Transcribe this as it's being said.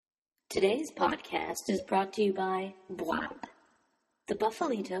Today's podcast is brought to you by BWAP, the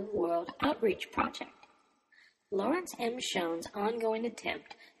Buffalito World Outreach Project, Lawrence M. Schoen's ongoing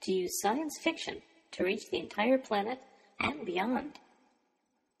attempt to use science fiction to reach the entire planet and beyond.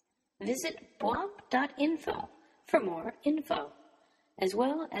 Visit bwap.info for more info, as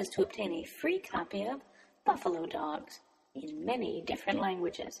well as to obtain a free copy of Buffalo Dogs in many different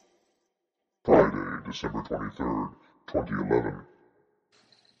languages. Friday, December 23rd, 2011.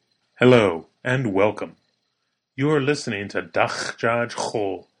 Hello, and welcome. You are listening to DaHjaj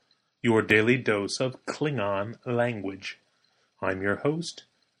Hol, your daily dose of Klingon language. I'm your host,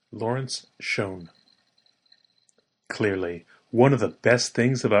 Lawrence Schoen. Clearly, one of the best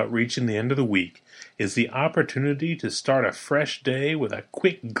things about reaching the end of the week is the opportunity to start a fresh day with a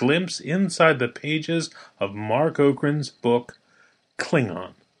quick glimpse inside the pages of Mark Okrand's book,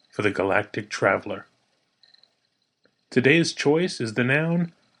 Klingon for the Galactic Traveler. Today's choice is the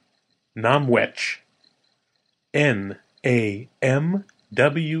noun Namwech. Namwech.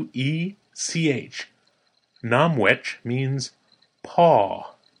 Namwech means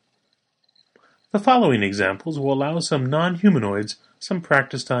paw. The following examples will allow some non-humanoids some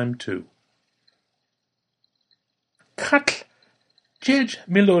practice time too. Katl, jej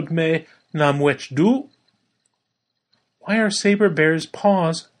milod me namwech du. Why are saber bears'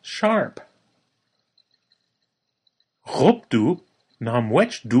 paws sharp? Rupdu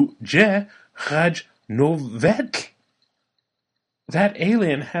namwech du je raj novetl. That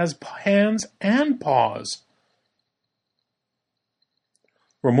alien has hands and paws.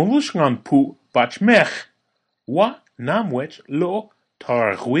 Romulushgan pu bachmech, wa namwech lo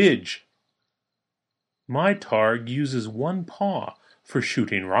targwij. My targ uses one paw for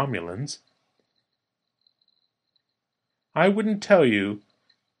shooting Romulans. I wouldn't tell you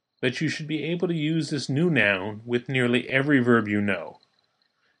that you should be able to use this new noun with nearly every verb you know,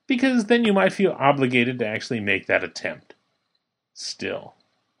 because then you might feel obligated to actually make that attempt. Still,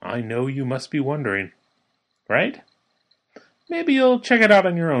 I know you must be wondering, right? Maybe you'll check it out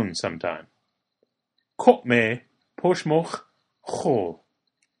on your own sometime. Kopme poshmoch chol.